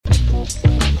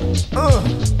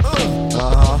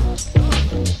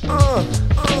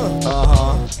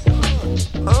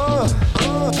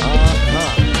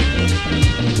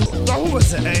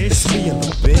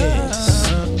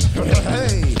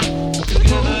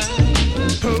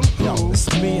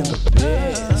and the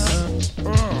biz.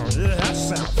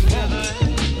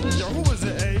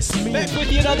 Back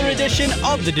with you another edition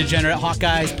of the Degenerate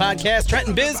Hawkeyes podcast. Trent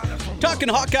and Biz talking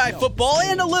Hawkeye football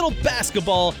and a little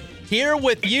basketball here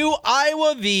with you.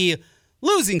 Iowa, the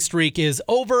losing streak is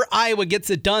over. Iowa gets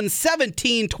it done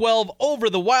 17-12 over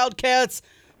the Wildcats.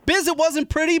 Biz, it wasn't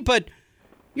pretty, but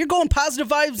you're going positive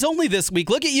vibes only this week.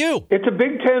 Look at you. It's a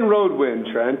Big Ten road win,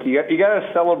 Trent. You got to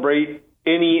celebrate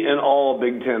any and all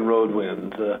Big Ten road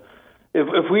wins.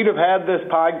 If we'd have had this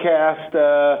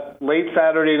podcast late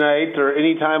Saturday night or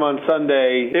any time on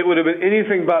Sunday, it would have been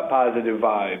anything but positive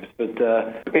vibes. But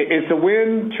it's a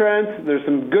win, Trent. There's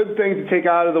some good things to take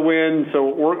out of the win, so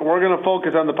we're going to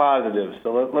focus on the positives.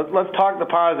 So let's talk the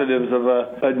positives of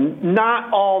a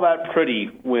not all that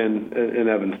pretty win in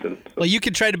Evanston. Well, you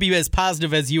can try to be as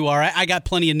positive as you are. I got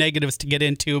plenty of negatives to get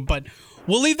into, but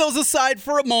we'll leave those aside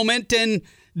for a moment and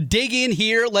dig in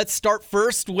here. Let's start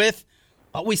first with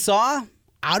what we saw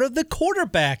out of the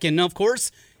quarterback. And, of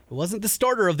course, it wasn't the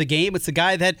starter of the game. It's the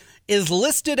guy that is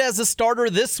listed as a starter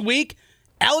this week,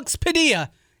 Alex Padilla.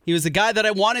 He was the guy that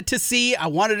I wanted to see. I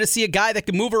wanted to see a guy that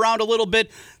could move around a little bit.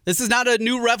 This is not a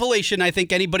new revelation. I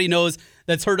think anybody knows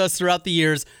that's heard us throughout the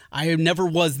years. I never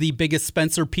was the biggest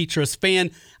Spencer Petras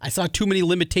fan. I saw too many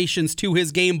limitations to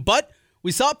his game. But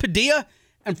we saw Padilla.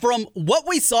 And from what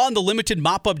we saw in the limited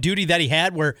mop-up duty that he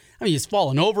had, where, he's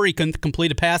falling over, he couldn't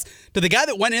complete a pass, to the guy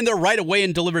that went in there right away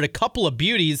and delivered a couple of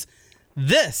beauties,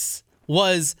 this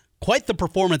was quite the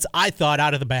performance, I thought,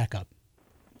 out of the backup.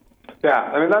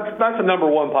 Yeah, that's the number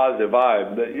one positive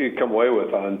vibe that you come away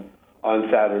with on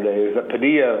Saturday, is that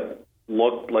Padilla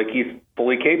looked like he's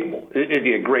fully capable. Is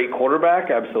he a great quarterback?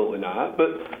 Absolutely not. But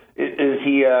is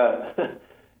he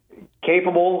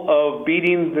capable of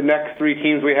beating the next three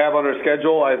teams we have on our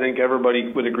schedule? I think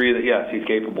everybody would agree that, yes, he's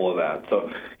capable of that. So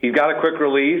he's got a quick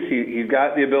release. He's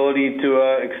got the ability to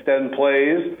extend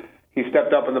plays. He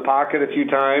stepped up in the pocket a few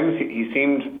times. He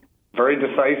seemed very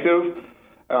decisive.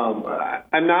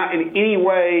 I'm not in any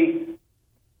way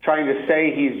trying to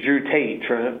say he's Drew Tate,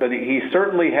 Trent, but he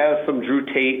certainly has some Drew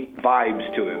Tate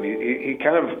vibes to him. He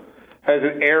kind of has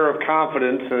an air of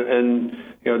confidence and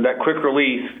that quick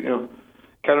release,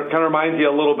 Kind of reminds you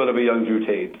a little bit of a young Drew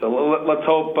Tate. So let's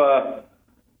hope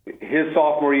his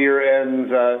sophomore year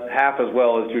ends half as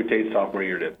well as Drew Tate's sophomore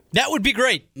year did. That would be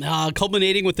great.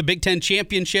 Culminating with the Big Ten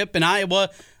championship in Iowa.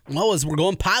 Well, as we're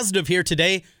going positive here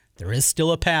today, there is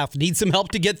still a path. Need some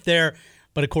help to get there.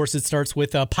 But, of course, it starts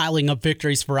with piling up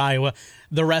victories for Iowa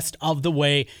the rest of the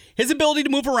way. His ability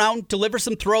to move around, deliver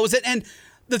some throws. And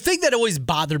the thing that always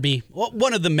bothered me,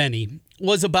 one of the many,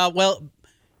 was about,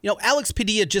 Alex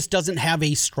Padilla just doesn't have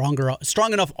a strong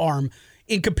enough arm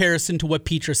in comparison to what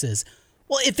Petras is.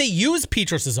 Well, if they use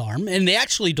Petras' arm and they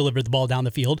actually delivered the ball down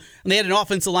the field and they had an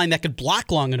offensive line that could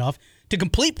block long enough to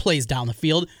complete plays down the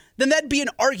field, then that'd be an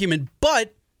argument.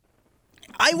 But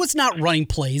I was not running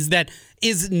plays that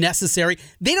is necessary.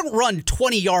 They don't run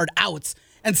 20-yard outs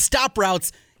and stop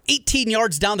routes 18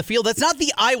 yards down the field. That's not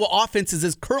the Iowa offense as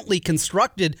is currently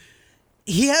constructed.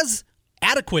 He has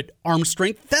adequate arm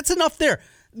strength. That's enough there.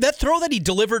 That throw that he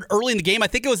delivered early in the game, I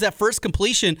think it was that first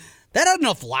completion, that had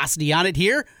enough velocity on it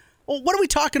here. Well, what are we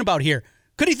talking about here?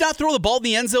 Could he not throw the ball in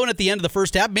the end zone at the end of the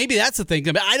first half? Maybe that's the thing.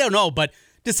 I don't know. But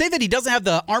to say that he doesn't have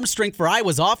the arm strength for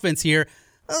Iowa's offense here,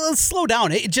 let's slow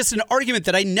down. It's just an argument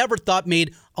that I never thought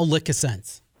made a lick of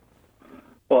sense.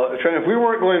 Well, Trent, if we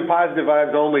weren't going positive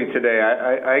vibes only today,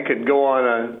 I could go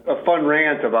on a fun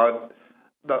rant about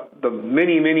the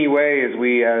many ways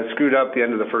we screwed up the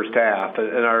end of the first half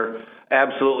and our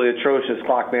absolutely atrocious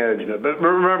clock management. But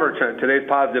remember, Trent, today's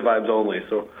positive vibes only.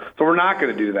 So we're not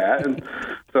going to do that. And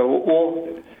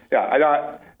so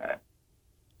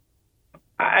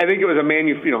I think it was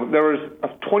there was a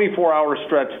 24-hour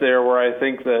stretch there where I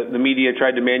think the media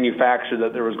tried to manufacture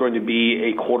that there was going to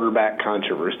be a quarterback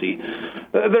controversy.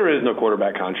 There is no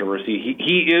quarterback controversy.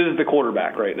 He is the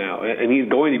quarterback right now, and he's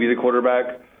going to be the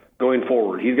quarterback going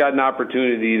forward. He's got an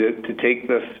opportunity to take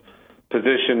this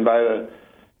position by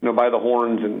the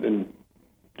horns and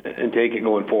take it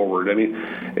going forward. I mean,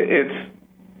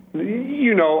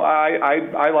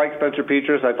 I like Spencer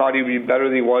Petras. I thought he would be better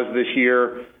than he was this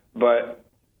year, but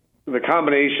the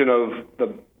combination of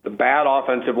the bad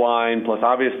offensive line, plus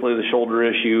obviously the shoulder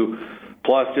issue,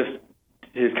 plus just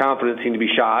his confidence seemed to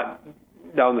be shot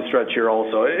down the stretch here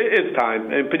also. It's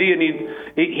time. And Padilla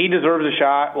he deserves a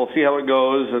shot. We'll see how it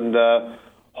goes, and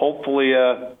hopefully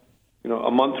a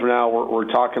month from now we're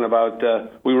talking about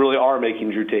we really are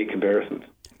making Drew Tate comparisons.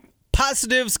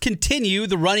 Positives continue.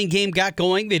 The running game got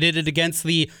going. They did it against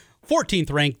the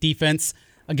 14th ranked defense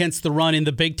against the run in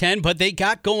the Big Ten, but they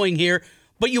got going here.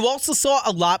 But you also saw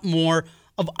a lot more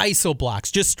of ISO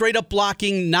blocks, just straight up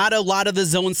blocking, not a lot of the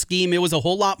zone scheme. It was a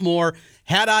whole lot more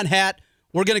hat on hat.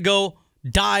 We're going to go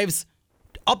dives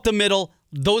up the middle,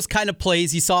 those kind of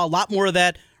plays. You saw a lot more of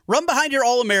that. Run behind your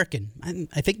All-American,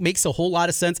 I think makes a whole lot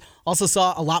of sense. Also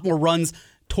saw a lot more runs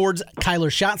towards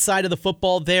Kyler Schott's side of the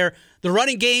football there. The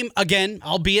running game, again,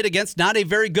 albeit against not a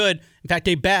very good, in fact,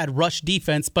 a bad rush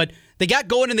defense, but they got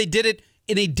going and they did it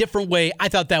in a different way. I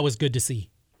thought that was good to see.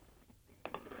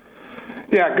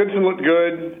 Yeah, Goodson looked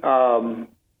good.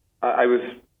 I was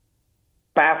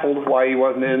baffled why he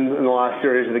wasn't in the last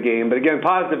series of the game. But again,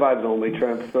 positive vibes only,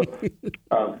 Trent. So,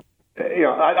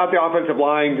 I thought the offensive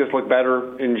line just looked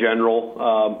better in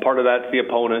general. Part of that's the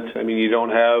opponent. I mean, you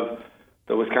don't have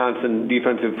the Wisconsin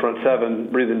defensive front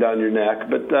seven breathing down your neck.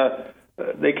 But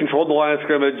they controlled the line of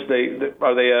scrimmage.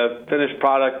 Are they a finished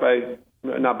product?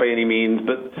 Not by any means,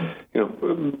 but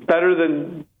better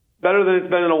than it's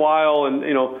been in a while. And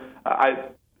I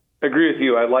agree with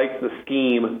you. I like the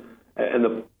scheme and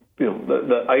the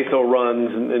ISO runs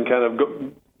and kind of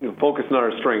focusing on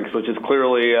our strengths, which is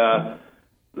clearly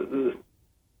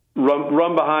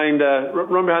run behind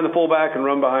the fullback and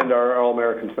run behind our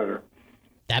All-American center.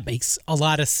 That makes a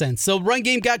lot of sense. So run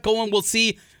game got going. We'll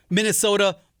see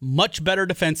Minnesota much better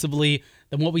defensively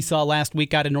than what we saw last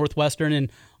week out of Northwestern. And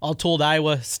all told,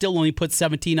 Iowa still only put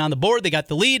 17 on the board. They got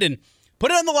the lead and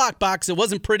put it on the lockbox. It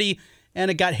wasn't pretty, and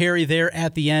it got hairy there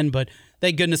at the end. But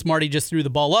thank goodness Marty just threw the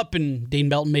ball up, and Dane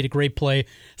Melton made a great play.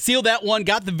 Sealed that one,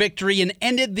 got the victory, and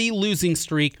ended the losing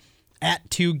streak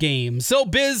at 2 games. So,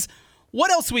 Biz,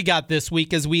 what else we got this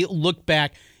week as we look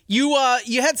back? You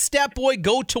had Stat Boy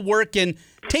go to work and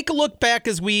take a look back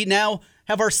as we now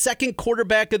have our second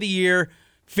quarterback of the year.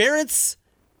 Ferentz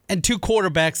and 2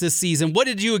 quarterbacks this season. What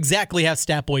did you exactly have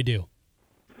Stat Boy do?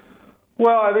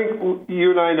 Well, I think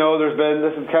you and I know this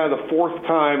is kind of the 4th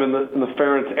time in the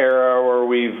Ferentz era where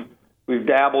we've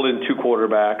dabbled in 2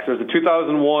 quarterbacks. There's the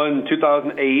 2001,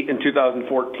 2008, and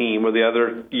 2014 were the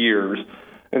other years.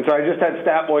 And so I just had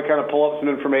Stat Boy kind of pull up some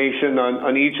information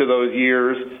on each of those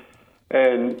years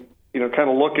and kind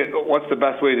of look at what's the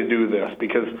best way to do this,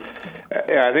 because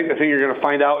I think the thing you're going to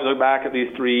find out when you look back at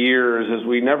these 3 years is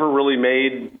we never really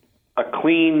made a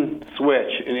clean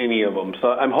switch in any of them.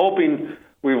 So I'm hoping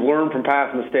we've learned from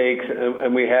past mistakes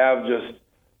and we have just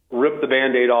ripped the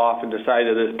Band-Aid off and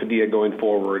decided this Padilla going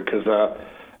forward, because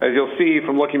as you'll see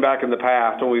from looking back in the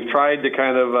past, when we've tried to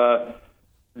kind of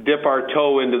dip our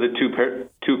toe into the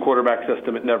two quarterback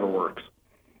system, it never works.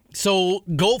 So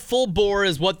go full bore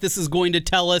is what this is going to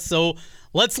tell us. So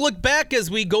let's look back as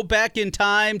we go back in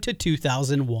time to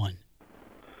 2001.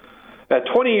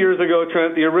 20 years ago,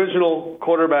 Trent, the original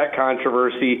quarterback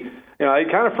controversy, I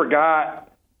kind of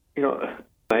forgot,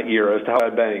 that year as to how I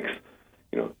had Banks.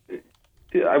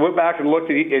 I went back and looked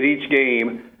at each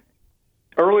game.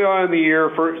 Early on in the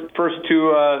year, first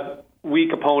 2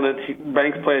 weak opponents,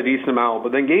 Banks played a decent amount.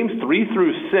 But then games 3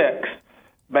 through 6,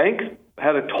 Banks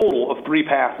had a total of 3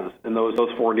 passes in those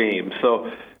 4 games.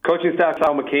 So coaching staff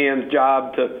Sal McCann's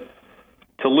job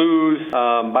to lose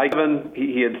by 7.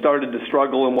 He had started to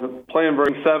struggle and playing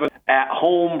very 7 at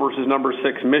home versus number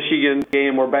 6 Michigan,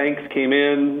 game where Banks came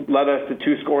in, led us to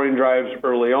 2 scoring drives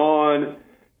early on,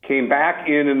 came back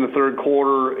in the third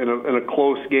quarter in a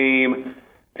close game.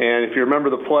 And if you remember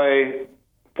the play,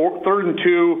 3rd and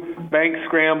 2, Banks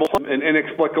scrambles and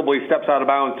inexplicably steps out of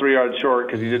bounds 3 yards short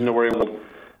because he didn't know where he was.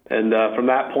 And from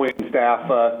that point, staff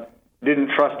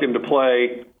didn't trust him to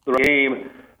play the game.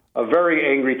 A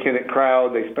very angry Kennett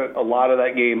crowd. They spent a lot of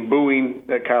that game booing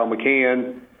at Kyle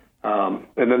McCann.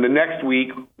 And then the next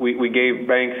week, we gave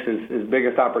Banks his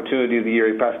biggest opportunity of the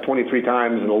year. He passed 23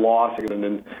 times in a loss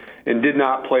and did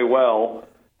not play well.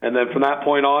 And then from that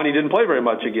point on, he didn't play very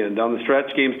much again. Down the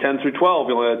stretch, games 10 through 12,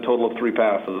 he only had a total of 3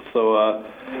 passes. So,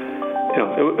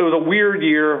 it was a weird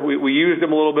year. We used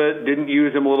him a little bit, didn't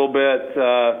use him a little bit.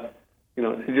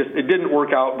 It didn't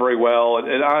work out very well.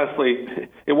 And honestly,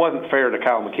 it wasn't fair to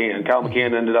Kyle McCann. Kyle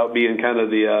McCann ended up being kind of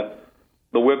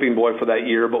the whipping boy for that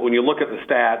year. But when you look at the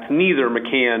stats, neither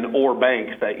McCann or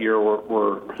Banks that year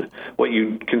were what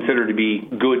you consider to be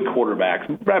good quarterbacks.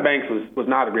 Brad Banks was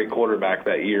not a great quarterback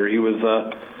that year. He was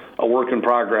a work in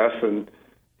progress, and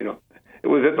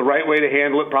was it the right way to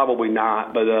handle it? Probably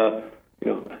not. But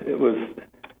it was.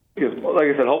 Like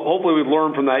I said, hopefully we've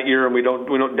learned from that year and we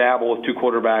don't dabble with 2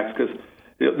 quarterbacks, because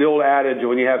the old adage,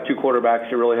 when you have 2 quarterbacks,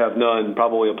 you really have none,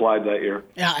 probably applied that year.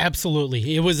 Yeah,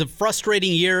 absolutely. It was a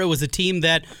frustrating year. It was a team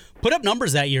that put up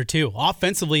numbers that year, too.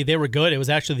 Offensively, they were good. It was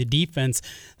actually the defense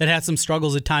that had some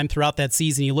struggles at time throughout that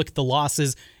season. You look at the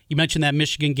losses. You mentioned that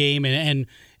Michigan game, and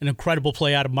an incredible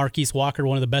play out of Marquise Walker,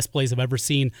 one of the best plays I've ever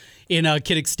seen in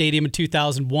Kinnick Stadium in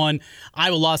 2001.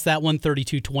 Iowa lost that one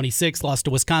 32-26, lost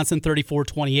to Wisconsin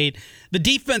 34-28. The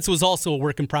defense was also a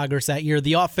work in progress that year.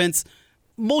 The offense,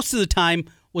 most of the time,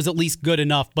 was at least good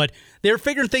enough, but they're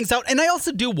figuring things out. And I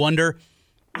also do wonder,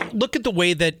 look at the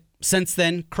way that since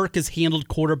then Kirk has handled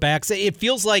quarterbacks. It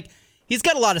feels like he's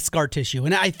got a lot of scar tissue.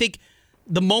 And I think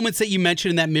the moments that you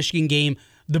mentioned in that Michigan game,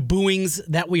 the booings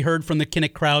that we heard from the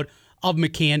Kinnick crowd of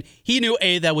McCann, he knew,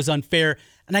 that was unfair.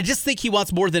 And I just think he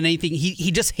wants more than anything.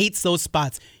 He just hates those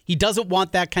spots. He doesn't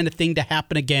want that kind of thing to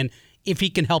happen again if he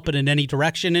can help it in any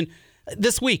direction. And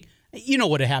this week, you know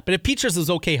what had happened. If Petras was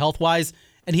okay health-wise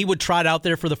and he would trot out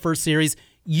there for the first series,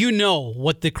 you know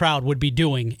what the crowd would be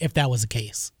doing if that was the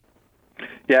case.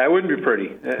 Yeah, it wouldn't be pretty.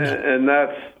 No. And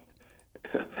that's,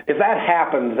 if that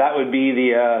happens, that would be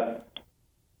the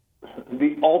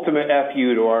ultimate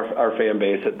FU to our fan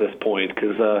base at this point,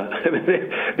 because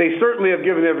they certainly have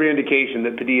given every indication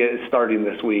that Padilla is starting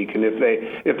this week, and if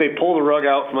they pull the rug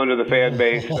out from under the fan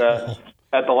base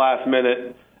at the last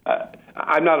minute,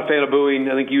 I'm not a fan of booing.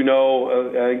 I think you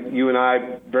and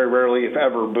I very rarely, if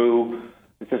ever, boo.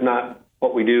 It's just not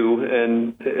what we do,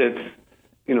 and it's,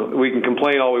 we can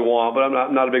complain all we want, but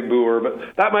I'm not a big booer.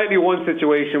 But that might be one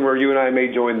situation where you and I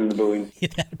may join in the booing. Yeah,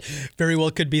 that very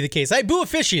well could be the case. I boo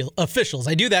officials.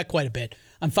 I do that quite a bit.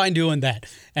 I'm fine doing that,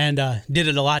 and did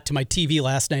it a lot to my TV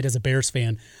last night as a Bears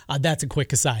fan. That's a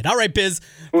quick aside. All right, Biz.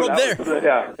 You were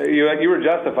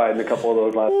justified in a couple of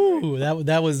those last night.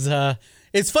 That was.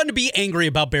 It's fun to be angry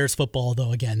about Bears football,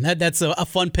 though. Again, that's a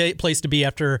fun place to be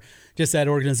after just that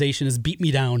organization has beat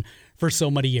me down for so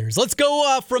many years. Let's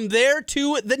go from there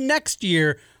to the next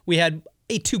year. We had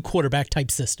a 2-quarterback type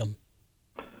system.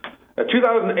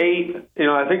 2008,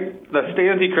 I think the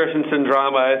Stanzi-Christensen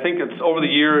drama, I think it's over the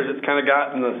years it's kind of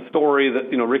gotten the story that,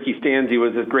 Ricky Stanzi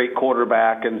was a great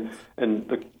quarterback and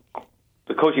the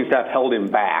coaching staff held him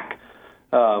back.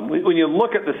 When you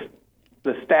look at the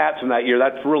stats from that year,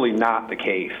 that's really not the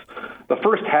case. The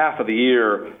first half of the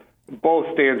year, both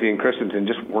Stanzi and Christensen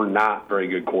just were not very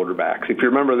good quarterbacks. If you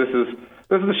remember, this is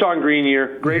the Sean Green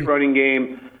year, great running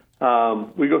game.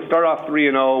 We start off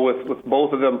 3-0 with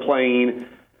both of them playing.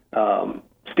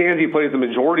 Stanzi plays the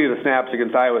majority of the snaps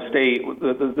against Iowa State.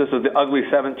 This was the ugly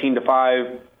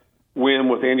 17-5 win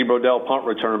with Andy Brodell punt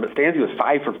return, but Stanzi was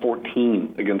 5 for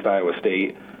 14 against Iowa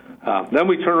State. Then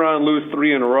we turn around and lose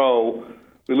 3 in a row.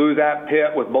 We lose at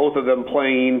Pitt with both of them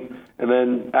playing, and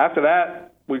then after that,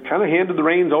 we kind of handed the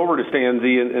reins over to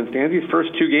Stanzi, and Stanzi's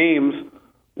first 2 games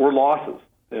were losses.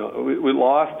 We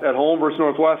lost at home versus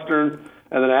Northwestern,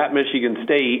 and then at Michigan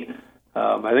State.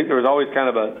 I think there was always kind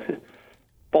of a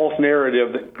false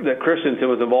narrative that Christensen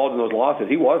was involved in those losses.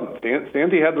 He wasn't.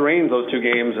 Stanzi had the reins those 2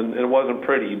 games, and it wasn't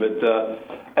pretty. But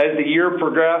as the year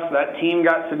progressed, that team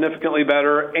got significantly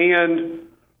better, and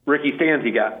Ricky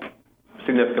Stanzi got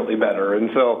significantly better.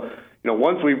 And so,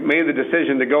 once we made the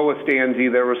decision to go with Stanzi,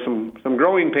 there were some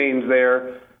growing pains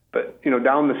there. But,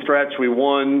 down the stretch, we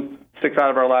won 6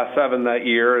 out of our last 7 that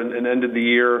year and ended the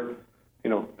year,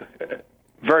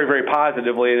 very, very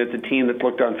positively. And it's a team that's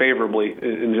looked on favorably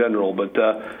in general. But,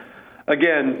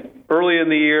 again, early in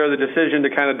the year, the decision to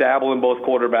kind of dabble in both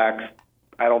quarterbacks,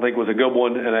 I don't think was a good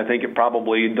one. And I think it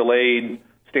probably delayed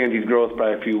Stanzi's growth by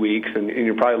a few weeks. And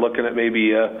you're probably looking at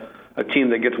maybe a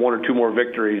team that gets 1 or 2 more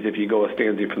victories if you go with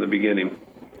Stanzi from the beginning.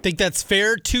 I think that's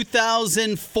fair.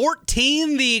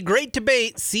 2014, the great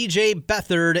debate, C.J.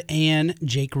 Beathard and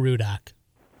Jake Rudock.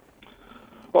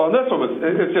 Well, and this one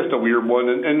it's just a weird one,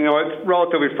 and it's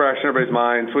relatively fresh in everybody's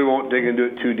mind, so we won't dig into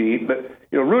it too deep. But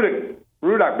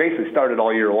Rudock basically started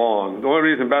all year long. The only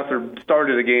reason Beathard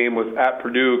started the game was at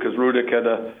Purdue because Rudock had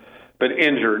been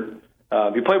injured.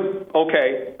 He played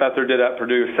okay. Beathard did at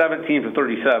Purdue, 17 for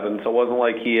 37, so it wasn't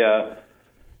like he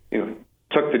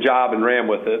took the job and ran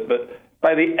with it. But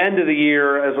by the end of the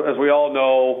year, as we all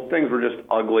know, things were just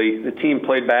ugly. The team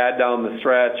played bad down the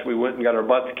stretch. We went and got our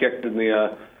butts kicked in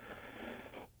the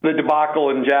debacle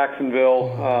in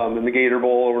Jacksonville, in the Gator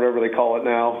Bowl or whatever they call it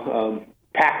now,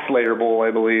 Pax Slater Bowl,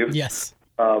 I believe. Yes.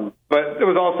 But it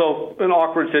was also an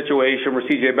awkward situation where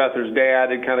C.J. Beathard's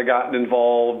dad had kind of gotten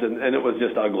involved, and it was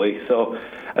just ugly. So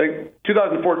I think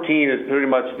 2014 is pretty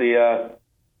much the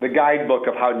guidebook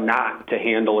of how not to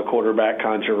handle a quarterback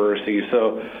controversy.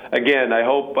 So again, I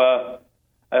hope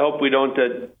we don't.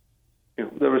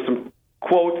 There were some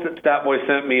quotes that Statboy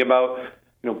sent me about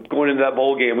going into that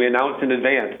bowl game. We announced in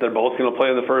advance they're both going to play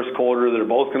in the first quarter. They're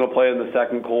both going to play in the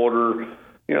second quarter.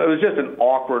 It was just an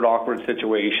awkward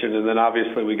situation. And then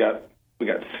obviously we got We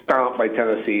got stomped by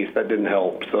Tennessee, so that didn't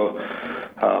help. So,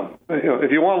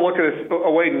 if you want to look at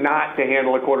a way not to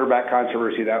handle a quarterback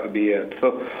controversy, that would be it.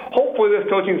 So hopefully this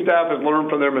coaching staff has learned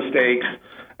from their mistakes,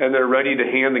 and they're ready to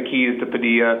hand the keys to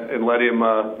Padilla and let him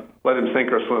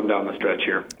sink or swim down the stretch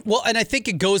here. Well, and I think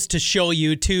it goes to show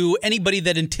you, to anybody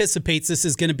that anticipates this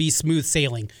is going to be smooth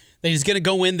sailing, that he's going to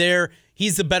go in there,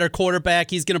 he's the better quarterback,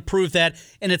 he's going to prove that,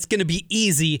 and it's going to be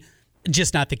easy.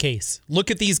 Just not the case. Look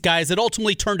at these guys that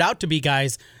ultimately turned out to be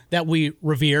guys that we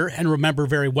revere and remember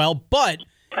very well, but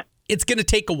it's going to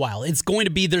take a while. There's going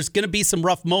to be some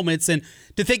rough moments, and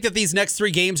to think that these next 3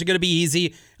 games are going to be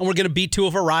easy and we're going to beat 2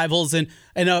 of our rivals and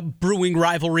a brewing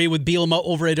rivalry with Bielema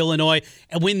over at Illinois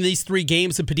and win these 3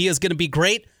 games and Padilla is going to be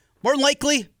great, more than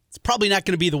likely, it's probably not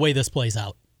going to be the way this plays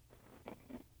out.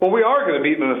 Well, we are going to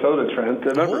beat Minnesota, Trent.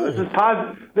 Remember, this is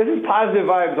positive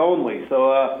vibes only,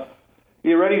 so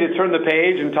you ready to turn the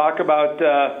page and talk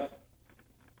about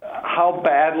how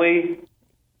badly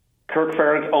Kirk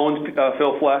Ferentz owns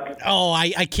Phil Fleck? Oh,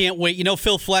 I can't wait. You know,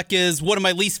 Phil Fleck is one of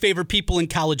my least favorite people in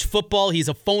college football. He's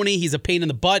a phony. He's a pain in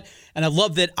the butt. And I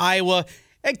love that Iowa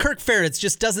and Kirk Ferentz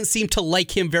just doesn't seem to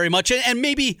like him very much. And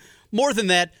maybe more than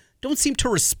that, don't seem to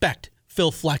respect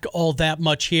Phil Fleck all that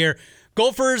much here.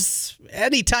 Gophers,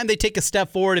 anytime they take a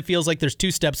step forward, it feels like there's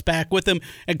 2 steps back with them,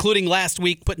 including last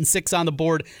week putting 6 on the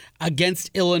board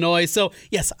against Illinois. So,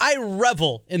 yes, I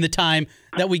revel in the time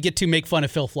that we get to make fun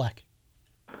of Phil Fleck.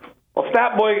 Well,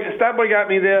 Statboy got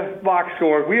me the box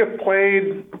score. We have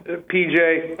played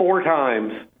PJ 4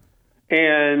 times,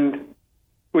 and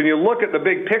when you look at the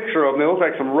big picture of them, it looks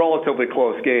like some relatively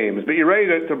close games. But you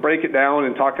ready to break it down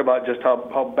and talk about just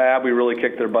how bad we really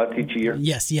kick their butts each year?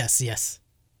 Yes.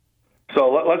 So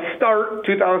let's start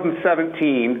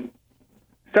 2017,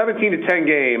 17-10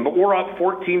 game, but we're up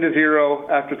 14-0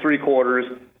 after 3 quarters.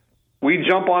 We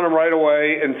jump on them right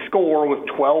away and score with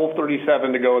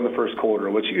 12:37 to go in the first quarter,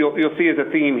 which you'll see as a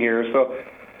theme here. So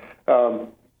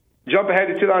jump ahead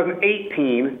to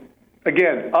 2018,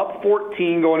 again, up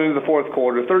 14 going into the fourth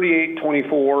quarter,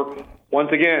 38-24.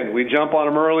 Once again, we jump on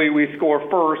them early. We score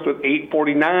first with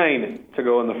 8:49 to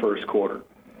go in the first quarter.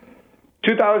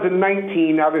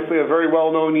 2019, obviously a very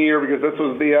well-known year because this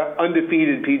was the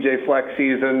undefeated PJ Fleck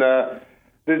season.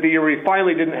 The year where he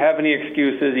finally didn't have any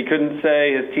excuses. He couldn't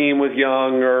say his team was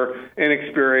young or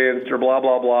inexperienced or blah,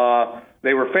 blah, blah.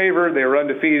 They were favored, they were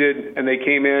undefeated, and they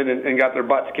came in and got their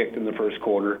butts kicked in the first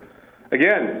quarter.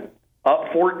 Again,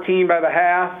 up 14 by the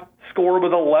half, scored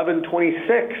with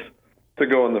 11:26 to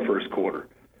go in the first quarter.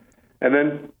 And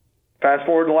then fast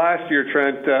forward to last year,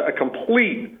 Trent, a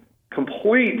complete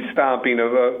stomping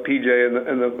of PJ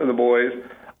and the boys,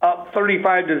 up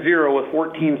 35-0 with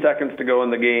 14 seconds to go in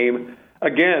the game.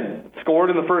 Again, scored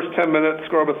in the first 10 minutes,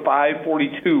 scored with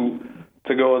 5:42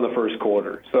 to go in the first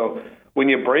quarter. So when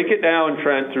you break it down,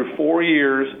 Trent, through 4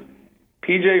 years,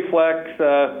 PJ Fleck's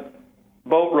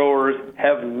boat rowers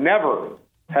have never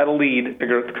had a lead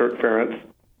against Kirk Ferentz.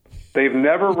 They've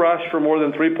never rushed for more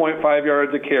than 3.5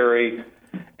 yards a carry,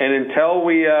 and until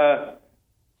we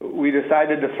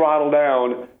decided to throttle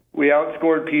down, we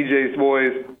outscored PJ's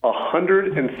boys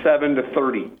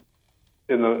 107-30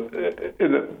 in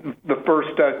the first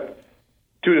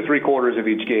 2 to 3 quarters of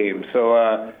each game.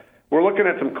 So we're looking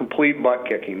at some complete butt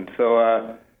kicking. So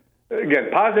again,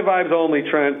 positive vibes only,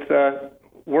 Trent.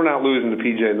 We're not losing to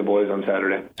PJ and the boys on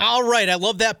Saturday. All right, I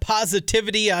love that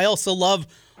positivity. I also love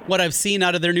what I've seen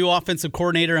out of their new offensive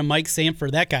coordinator and Mike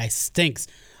Sanford. That guy stinks.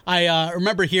 I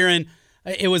remember hearing.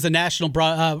 It was a national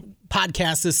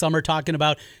podcast this summer talking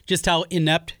about just how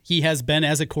inept he has been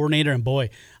as a coordinator, and boy,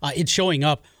 it's showing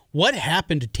up. What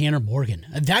happened to Tanner Morgan?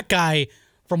 That guy,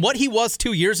 from what he was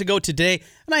 2 years ago today,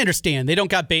 and I understand, they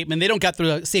don't got Bateman, they don't got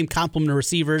the same complement of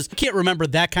receivers. I can't remember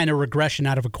that kind of regression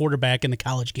out of a quarterback in the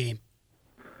college game.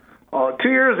 2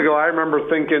 years ago, I remember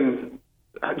thinking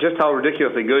just how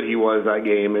ridiculously good he was that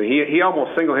game, and he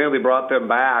almost single-handedly brought them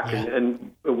back,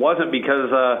 and it wasn't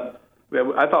because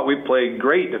I thought we played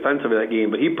great defensively that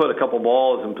game, but he put a couple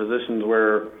balls in positions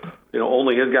where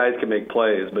only his guys can make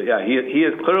plays. But yeah, he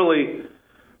has clearly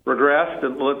regressed,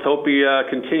 and let's hope he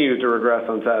continues to regress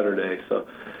on Saturday. So,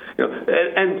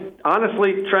 and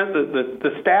honestly, Trent,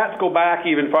 the stats go back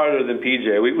even farther than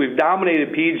PJ. We've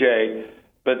dominated PJ,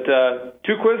 but 2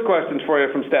 quiz questions for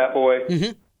you from Statboy.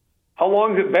 Mm-hmm. How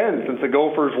long has it been since the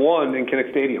Gophers won in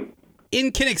Kinnick Stadium?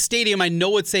 In Kinnick Stadium, I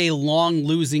know it's a long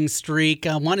losing streak.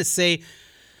 I want to say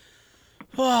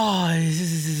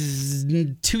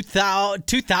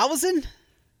 2000?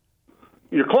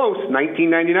 You're close,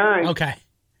 1999. Okay.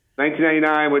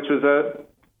 1999, which was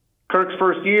Kirk's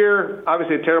first year,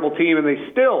 obviously a terrible team, and I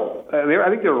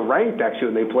think they were ranked, actually,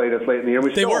 when they played us late in the year.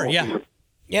 They were, yeah.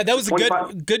 Yeah, that was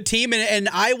a good team, and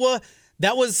Iowa.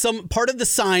 That was some part of the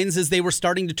signs as they were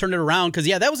starting to turn it around. Because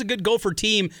that was a good Gopher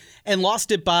team, and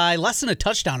lost it by less than a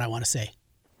touchdown, I want to say.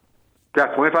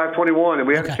 Yeah, 25-21, and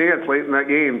we had a chance late in that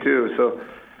game too. So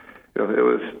it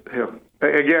was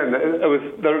again, it was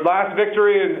their last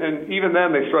victory, and even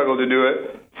then they struggled to do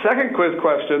it. Second quiz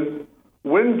question: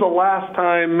 when's the last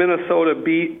time Minnesota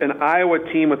beat an Iowa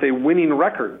team with a winning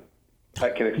record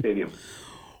at Kinnick Stadium?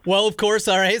 Well, of course,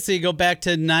 all right, so you go back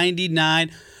to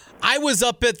 99. I was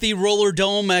up at the Roller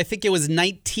Dome, I think it was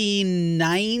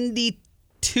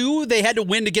 1992. They had to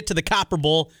win to get to the Copper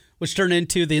Bowl, which turned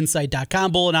into the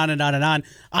Inside.com Bowl, and on and on and on.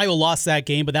 Iowa lost that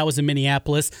game, but that was in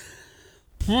Minneapolis.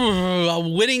 A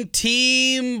winning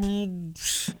team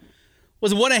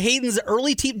was one of Hayden's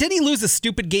early team. Didn't he lose a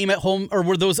stupid game at home, or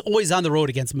were those always on the road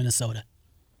against Minnesota?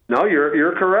 No,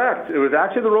 you're correct. It was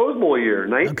actually the Rose Bowl year,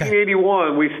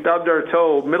 1981. We stubbed our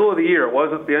toe, middle of the year. It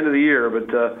wasn't the end of the year, but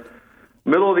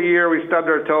middle of the year we stubbed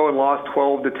our toe and lost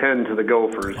 12-10 to the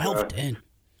Gophers. 12-10.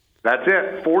 That's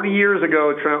it. 40 years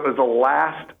ago, Trent, was the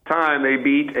last time they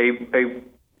beat a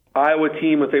Iowa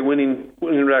team with a winning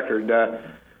record.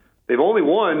 They've only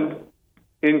won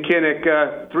in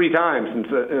Kinnick 3 times. Since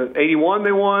 81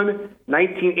 they won.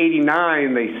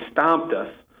 1989 they stomped us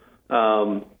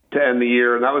to end the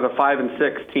year, and that was a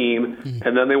 5-6 team. Mm-hmm.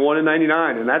 And then they won in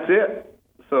 99, and that's it.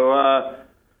 So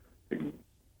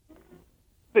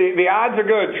the odds are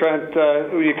good, Trent.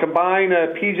 When you combine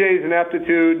PJ's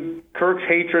ineptitude, Kirk's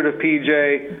hatred of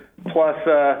PJ, plus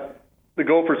the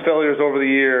Gophers' failures over the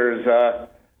years,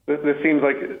 this seems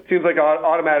like an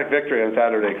automatic victory on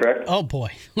Saturday, correct? Oh boy.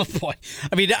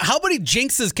 I mean, how many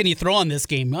jinxes can you throw on this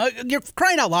game? You're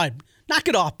crying out loud. Knock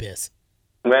it off, Biz.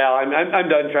 Well, I'm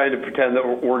done trying to pretend that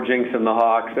we're jinxing the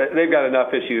Hawks. They've got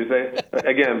enough issues.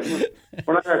 Again,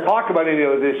 we're not going to talk about any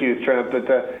of those issues, Trent, but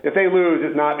if they lose,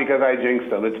 it's not because I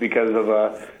jinxed them. It's because of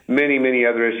many, many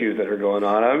other issues that are going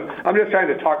on. I'm just trying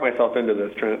to talk myself into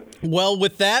this, Trent. Well,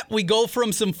 with that, we go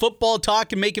from some football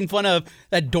talk and making fun of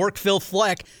that dork Phil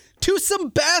Fleck to some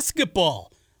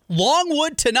basketball.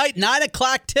 Longwood tonight, 9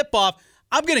 o'clock tip-off.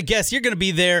 I'm going to guess you're going to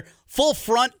be there full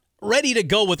front, ready to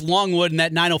go with Longwood in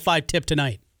that 9:05 tip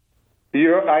tonight. I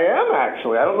am,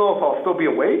 actually. I don't know if I'll still be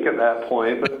awake at that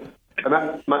point, but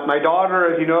my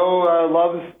daughter, as you know,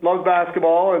 loves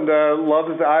basketball and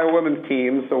loves the Iowa women's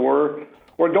team, so we're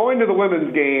going to the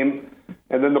women's game,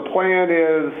 and then the plan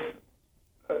is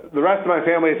the rest of my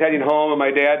family is heading home, and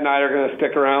my dad and I are going to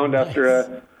stick around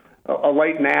after a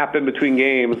light nap in between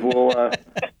games. We'll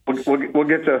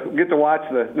get to watch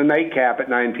the nightcap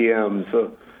at 9 p.m.,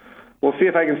 so we'll see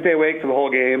if I can stay awake for the whole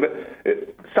game. But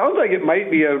it sounds like it might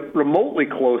be a remotely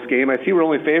close game. I see we're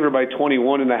only favored by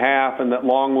 21.5, and that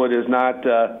Longwood is not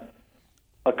a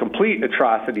complete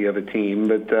atrocity of a team.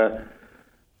 But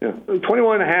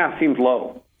 21.5 seems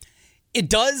low. It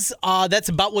does. That's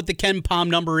about what the Ken Palm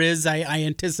number is. I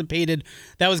anticipated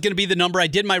that was going to be the number. I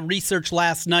did my research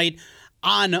last night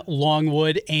on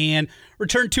Longwood and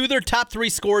returned 2 of their top 3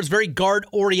 scorers. Very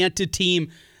guard-oriented team.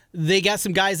 They got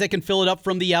some guys that can fill it up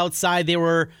from the outside. They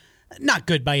were not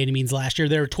good by any means last year.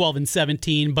 They were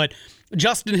 12-17, but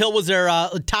Justin Hill was their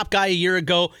top guy a year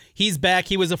ago. He's back.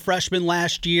 He was a freshman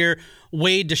last year.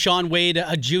 Deshaun Wade,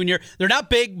 a junior. They're not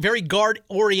big, very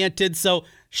guard-oriented, so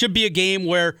should be a game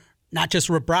where not just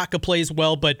Rebraca plays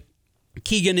well, but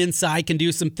Keegan inside can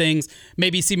do some things.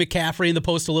 Maybe see McCaffrey in the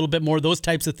post a little bit more, those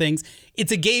types of things.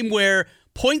 It's a game where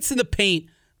points in the paint,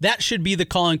 that should be the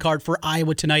calling card for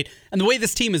Iowa tonight. And the way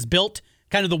this team is built,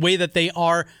 kind of the way that they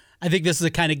are, I think this is the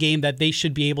kind of game that they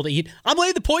should be able to eat. I'm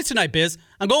laying the points tonight, Biz.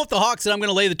 I'm going with the Hawks, and I'm going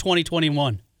to lay the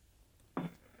 20-21.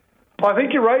 Well, I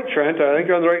think you're right, Trent. I think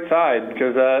you're on the right side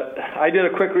because I did a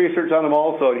quick research on them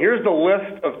also. And here's the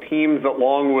list of teams that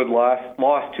Longwood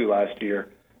lost to last year.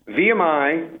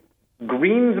 VMI,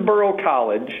 Greensboro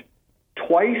College,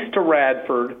 twice to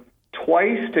Radford,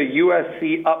 twice to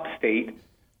USC Upstate,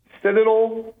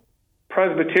 Citadel,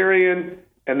 Presbyterian,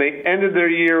 and they ended their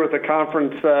year with a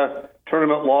conference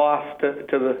tournament loss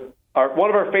to one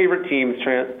of our favorite teams,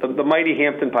 Trent, the mighty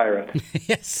Hampton Pirates.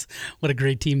 Yes, what a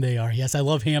great team they are. Yes, I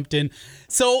love Hampton.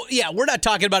 So, yeah, we're not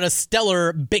talking about a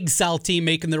stellar Big South team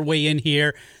making their way in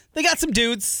here. They got some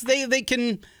dudes. They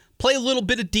can play a little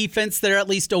bit of defense. They're at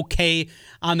least okay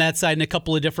on that side in a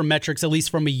couple of different metrics, at least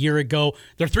from a year ago.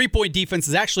 Their three-point defense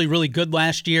is actually really good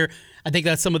last year. I think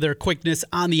that's some of their quickness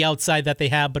on the outside that they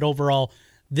have, but overall,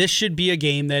 this should be a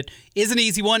game that is an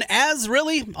easy one, as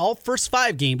really all first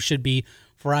 5 games should be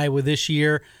for Iowa this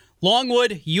year.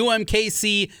 Longwood,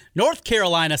 UMKC, North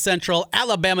Carolina Central,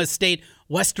 Alabama State,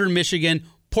 Western Michigan,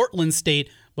 Portland State,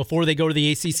 before they go to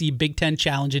the ACC Big Ten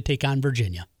Challenge and take on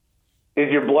Virginia.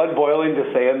 Is your blood boiling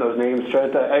just saying those names,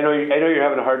 Trent? I know you're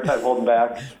having a hard time holding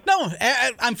back. No,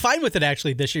 I'm fine with it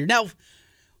actually this year. Now,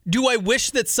 do I wish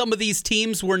that some of these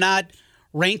teams were not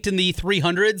ranked in the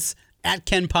 300s at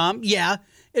Ken Pom? Yeah,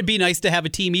 it'd be nice to have a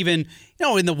team even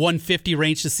in the 150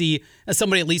 range to see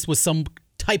somebody at least with some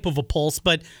type of a pulse.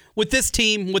 But with this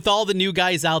team, with all the new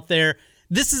guys out there,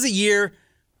 this is a year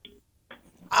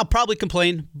I'll probably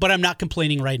complain, but I'm not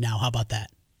complaining right now. How about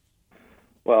that?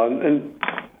 Well, and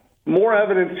more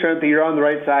evidence, Trent, that you're on the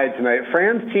right side tonight.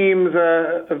 Fran's teams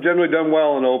have generally done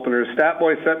well in openers.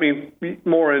 Statboy sent me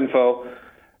more info.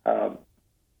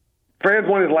 Fran's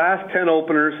won his last 10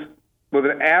 openers with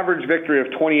an average victory of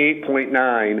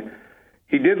 28.9.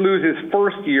 He did lose his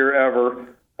first year ever,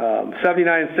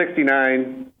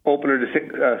 79-69 opener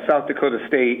to South Dakota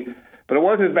State. But it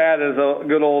wasn't as bad as a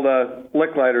good old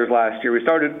Licklighters last year. We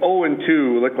started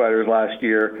 0-2 Licklighters last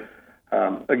year.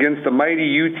 Against the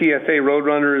mighty UTSA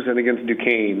Roadrunners and against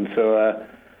Duquesne. So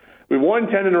we've won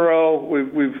 10 in a row.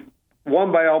 We've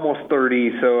won by almost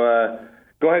 30. So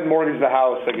go ahead and mortgage the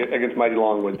house against mighty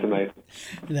Longwood tonight.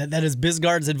 That is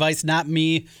Bisgard's advice, not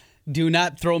me. Do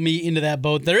not throw me into that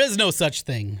boat. There is no such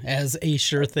thing as a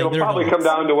sure thing. It'll probably come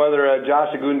down to whether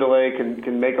Josh Agundale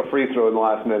can make a free throw in the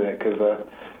last minute, because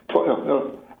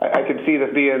I could see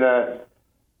this being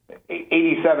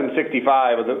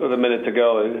 87-65 with a minute to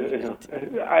go.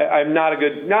 I'm not a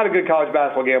good college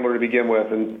basketball gambler to begin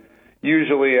with, and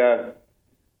usually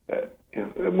these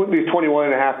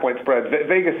 21.5-point spreads,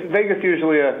 Vegas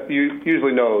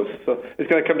usually knows. So it's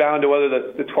going to come down to whether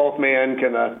the 12th man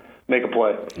can make a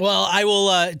play. Well, I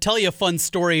will tell you a fun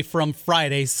story from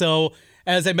Friday. So,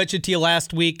 as I mentioned to you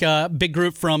last week, big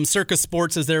group from Circus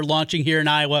Sports, as they're launching here in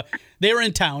Iowa, they were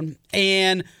in town,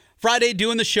 and Friday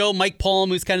doing the show, Mike Palm,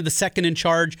 who's kind of the second in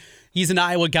charge, he's an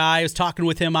Iowa guy. I was talking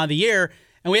with him on the air,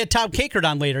 and we had Tom Kakert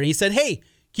on later. And he said, hey,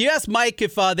 can you ask Mike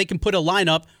if they can put a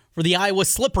lineup for the Iowa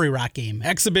Slippery Rock game,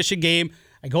 exhibition game?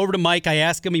 I go over to Mike. I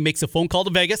ask him. He makes a phone call to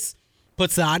Vegas,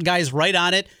 puts the odd guys right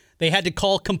on it. They had to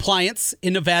call compliance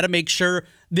in Nevada, make sure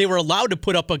they were allowed to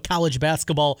put up a college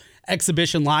basketball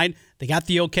exhibition line. They got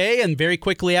the okay, and very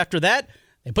quickly after that,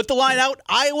 they put the line out.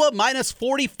 Iowa minus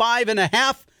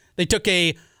 45.5. They took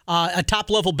a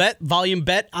top-level bet, volume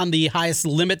bet on the highest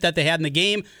limit that they had in the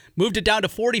game, moved it down to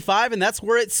 45, and that's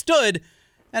where it stood,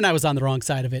 and I was on the wrong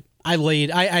side of it.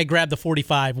 I grabbed the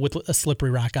 45 with a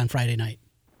Slippery Rock on Friday night.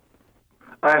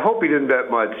 I hope you didn't bet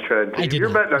much, Trent. If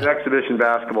you're betting on exhibition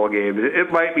basketball games,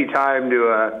 it might be time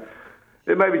to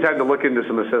look into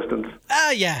some assistance.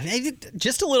 Yeah,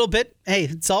 just a little bit. Hey,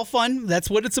 it's all fun. That's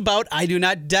what it's about. I do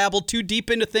not dabble too deep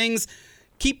into things.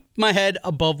 Keep my head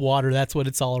above water. That's what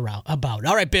it's all about.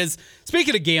 All right, Biz,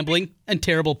 speaking of gambling and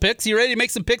terrible picks, you ready to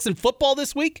make some picks in football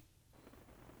this week?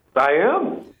 I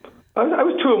am. I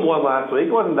was 2-1 last week.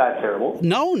 It wasn't that terrible.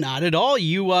 No, not at all.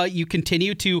 You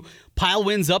continue to pile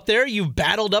wins up there. You've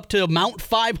battled up to Mount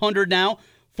 500 now,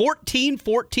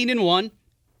 14-1.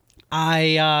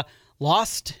 I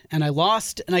lost, and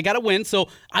I got a win. So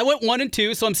I went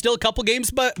 1-2, so I'm still a couple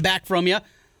games back from you.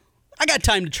 I got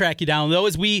time to track you down, though,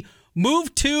 as we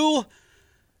move to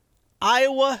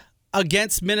Iowa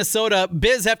against Minnesota.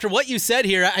 Biz, after what you said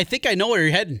here, I think I know where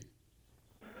you're heading.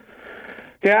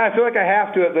 Yeah, I feel like I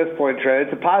have to at this point, Trent.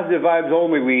 It's a positive vibes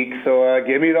only week, so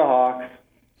give me the Hawks.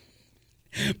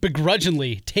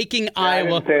 Begrudgingly taking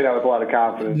Iowa. I didn't say that with a lot of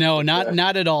confidence. No, not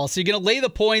at all. So you're going to lay the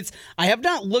points. I have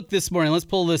not looked this morning. Let's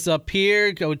pull this up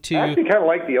here. Go to. I actually kind of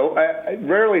like I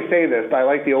rarely say this, but I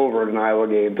like the over in an Iowa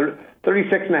game.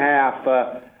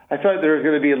 36.5. I thought there was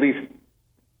going to be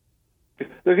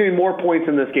there's going to be more points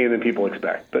in this game than people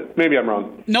expect, but maybe I'm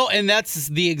wrong. No, and that's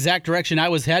the exact direction I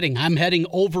was heading. I'm heading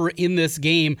over in this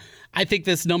game. I think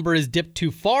this number is dipped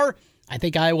too far. I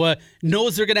think Iowa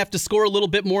knows they're going to have to score a little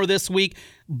bit more this week.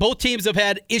 Both teams have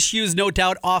had issues, no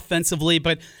doubt, offensively,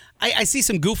 but I see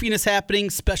some goofiness happening,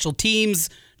 special teams,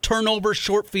 turnovers,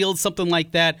 short fields, something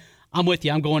like that. I'm with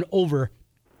you. I'm going over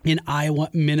in Iowa,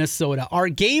 Minnesota. Our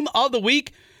game of the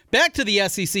week, back to the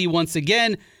SEC once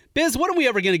again. Biz, when are we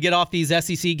ever going to get off these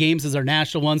SEC games as our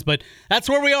national ones? But that's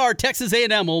where we are, Texas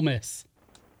A&M, Ole Miss.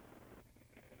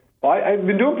 Well, I've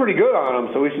been doing pretty good on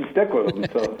them, so we should stick with them.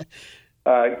 So,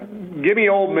 give me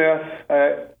Ole Miss.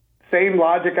 Same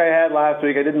logic I had last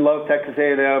week. I didn't love Texas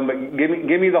A&M, but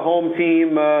give me the home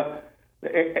team. As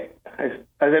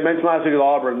I mentioned last week with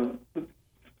Auburn,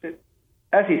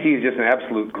 SEC is just an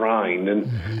absolute grind, and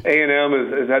A&M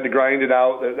has had to grind it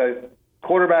out.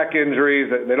 Quarterback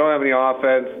injuries, they don't have any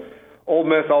offense. Ole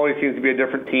Miss always seems to be a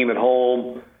different team at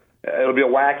home. It'll be a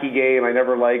wacky game. I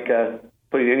never like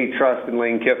putting any trust in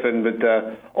Lane Kiffin, but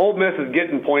Ole Miss is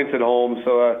getting points at home,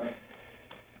 so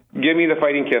Give me the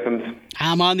Fighting Kiffins.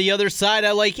 I'm on the other side.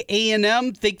 I like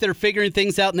A&M. Think they're figuring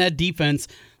things out in that defense,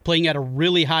 playing at a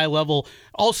really high level.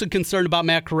 Also concerned about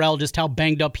Matt Corral, just how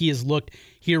banged up he has looked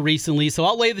here recently. So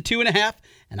I'll lay the 2.5,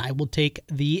 and I will take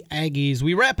the Aggies.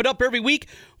 We wrap it up every week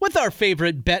with our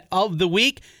favorite bet of the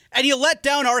week. And you let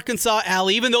down Arkansas,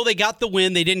 Allie. Even though they got the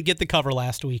win, they didn't get the cover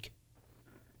last week.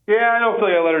 Yeah, I don't feel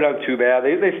like I let her down too bad.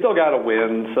 They still got to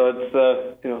win, so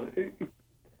it's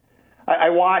I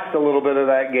watched a little bit of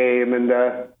that game, and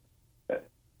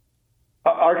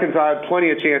Arkansas had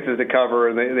plenty of chances to cover,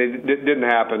 and they didn't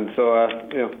happen. So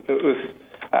it was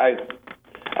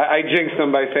I jinxed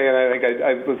them by saying I think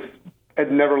I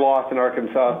had never lost in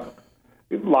Arkansas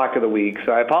lock of the week.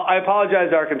 So I apologize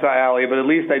to Arkansas Alley, but at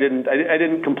least I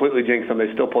didn't completely jinx them.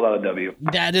 They still pulled out a W.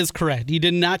 That is correct. You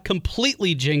did not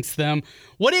completely jinx them.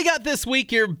 What do you got this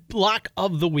week, your lock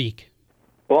of the week?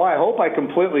 Well, I hope I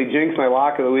completely jinx my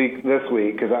lock of the week this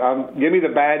week, because give me the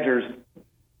Badgers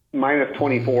minus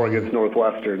 24 against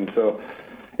Northwestern. So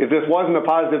if this wasn't a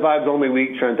positive vibes only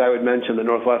week, Trent, I would mention that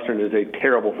Northwestern is a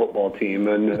terrible football team,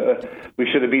 and we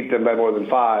should have beat them by more than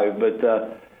 5. But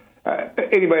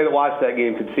anybody that watched that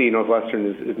game could see Northwestern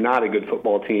is not a good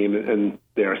football team, and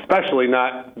they're especially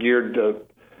not geared to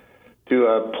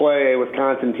play a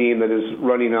Wisconsin team that is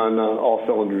running on all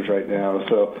cylinders right now.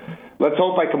 So let's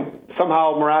hope I can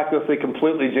somehow miraculously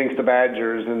completely jinx the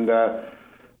Badgers,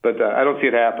 but I don't see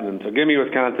it happening. So give me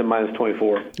Wisconsin minus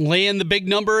 24. Laying the big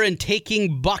number and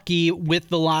taking Bucky with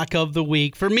the lock of the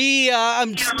week. For me,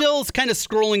 I'm still kind of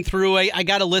scrolling through. I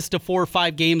got a list of 4 or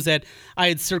 5 games that I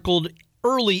had circled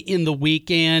early in the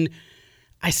week, and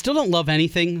I still don't love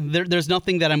anything. There's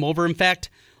nothing that I'm over. In fact,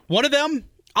 one of them,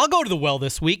 I'll go to the well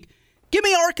this week. Give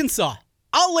me Arkansas.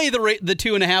 I'll lay the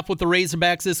 2.5 with the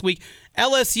Razorbacks this week.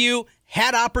 LSU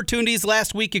had opportunities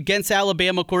last week against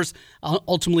Alabama, of course,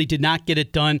 ultimately did not get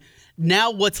it done.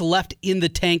 Now what's left in the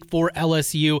tank for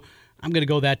LSU, I'm going to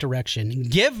go that direction.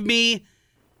 Give me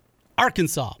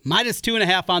Arkansas, minus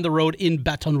 2.5 on the road in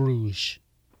Baton Rouge.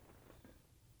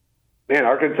 Man,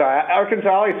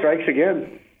 Arkansas strikes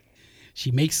again.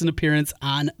 She makes an appearance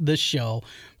on the show.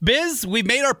 Biz, we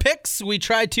made our picks. We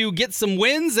tried to get some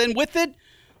wins, and with it,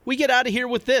 we get out of here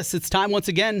with this. It's time once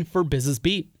again for Biz's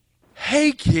Beat.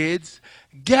 Hey, kids,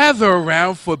 gather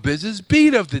around for Biz's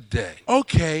Beat of the day.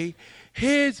 Okay,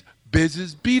 here's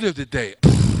Biz's Beat of the day.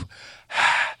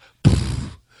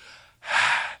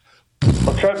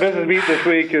 Well, Trent Biz's Beat this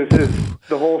week is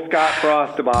the whole Scott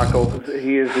Frost debacle.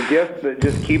 He is the gift that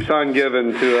just keeps on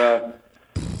giving to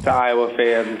Iowa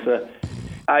fans.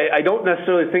 I don't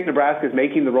necessarily think Nebraska is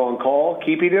making the wrong call,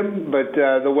 keeping him, but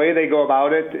the way they go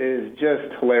about it is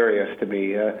just hilarious to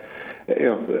me.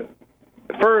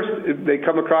 First, they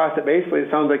come across it basically,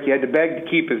 it sounds like he had to beg to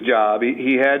keep his job.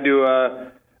 He had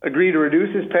to agree to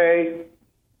reduce his pay,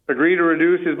 agree to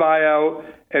reduce his buyout,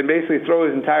 and basically throw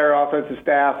his entire offensive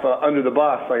staff under the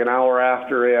bus like an hour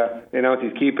after they announced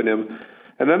he's keeping him.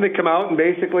 And then they come out and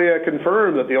basically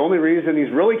confirm that the only reason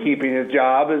he's really keeping his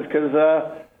job is because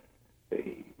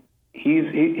he's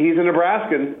a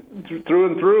Nebraskan through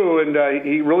and through, and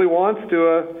he really wants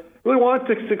to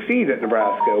succeed at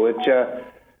Nebraska. Which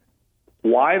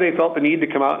why they felt the need to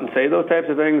come out and say those types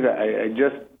of things, I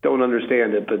just don't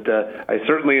understand it. But I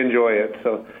certainly enjoy it.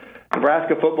 So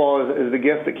Nebraska football is the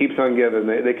gift that keeps on giving.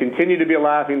 They continue to be a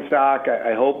laughing stock.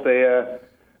 I hope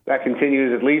that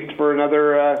continues at least for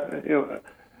another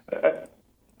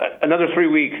 3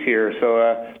 weeks here.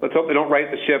 So let's hope they don't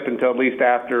right the ship until at least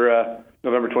after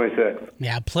November 26th.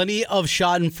 Yeah, plenty of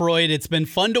schadenfreude. It's been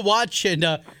fun to watch, and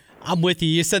I'm with you.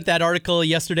 You sent that article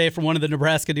yesterday from one of the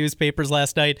Nebraska newspapers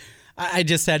last night. I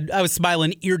was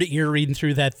smiling ear to ear reading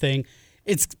through that thing.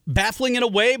 It's baffling in a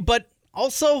way, but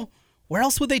also, where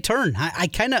else would they turn? I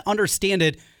kind of understand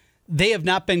it. They have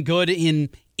not been good in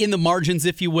the margins,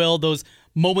 if you will, those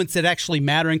moments that actually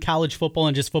matter in college football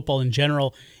and just football in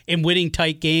general, in winning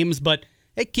tight games. But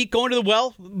hey, keep going to the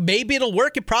well. Maybe it'll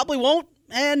work. It probably won't.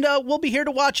 And we'll be here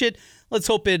to watch it. Let's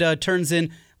hope it turns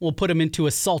in. We'll put them into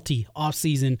a salty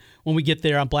offseason when we get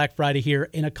there on Black Friday here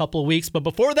in a couple of weeks. But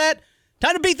before that,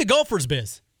 time to beat the Gophers,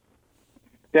 Biz.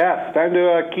 Yeah, it's time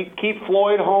to keep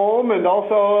Floyd home and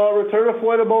also return to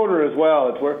Floyd Boner as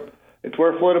well. It's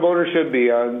where Floyd Boner should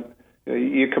be.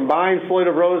 You combine Floyd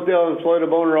of Rosedale and Floyd of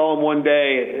Boner all in one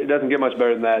day. It doesn't get much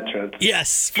better than that, Trent.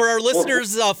 Yes, for our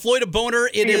listeners, Floyd of Boner,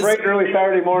 it is bright and early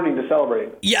Saturday morning to celebrate.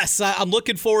 Yes, I'm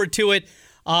looking forward to it.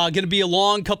 Going to be a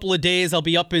long couple of days. I'll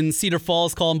be up in Cedar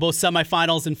Falls calling both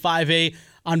semifinals and 5A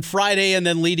on Friday, and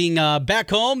then leading back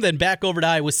home, then back over to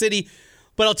Iowa City.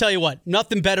 But I'll tell you what,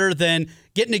 nothing better than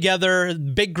getting together,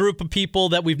 big group of people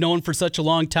that we've known for such a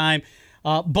long time.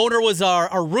 Boner was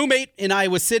our roommate in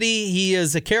Iowa City. He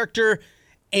is a character,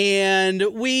 and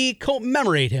we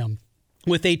commemorate him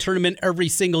with a tournament every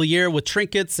single year with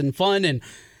trinkets and fun and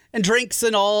drinks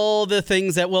and all the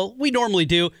things that, well, we normally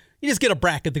do. You just get a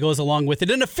bracket that goes along with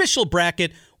it, an official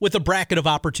bracket with a bracket of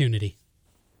opportunity.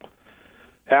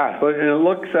 Yeah, but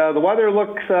the weather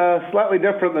looks slightly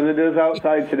different than it is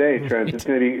outside today, Trent. It's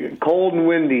going to be cold and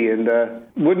windy, and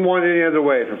wouldn't want it any other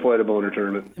way for Floyd a Boner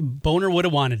tournament. Boner would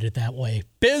have wanted it that way.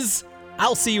 Biz,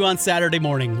 I'll see you on Saturday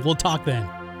morning. We'll talk then.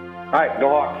 All right, go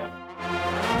Hawks.